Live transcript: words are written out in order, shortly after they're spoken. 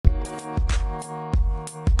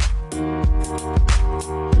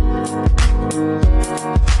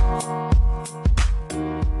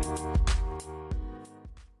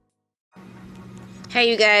Hey,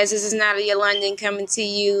 you guys, this is Nadia London coming to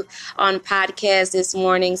you on podcast this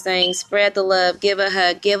morning saying spread the love, give a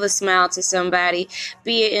hug, give a smile to somebody,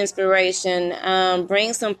 be an inspiration,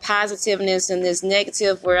 bring some positiveness in this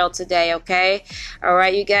negative world today, okay? All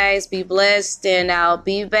right, you guys, be blessed, and I'll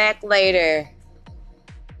be back later.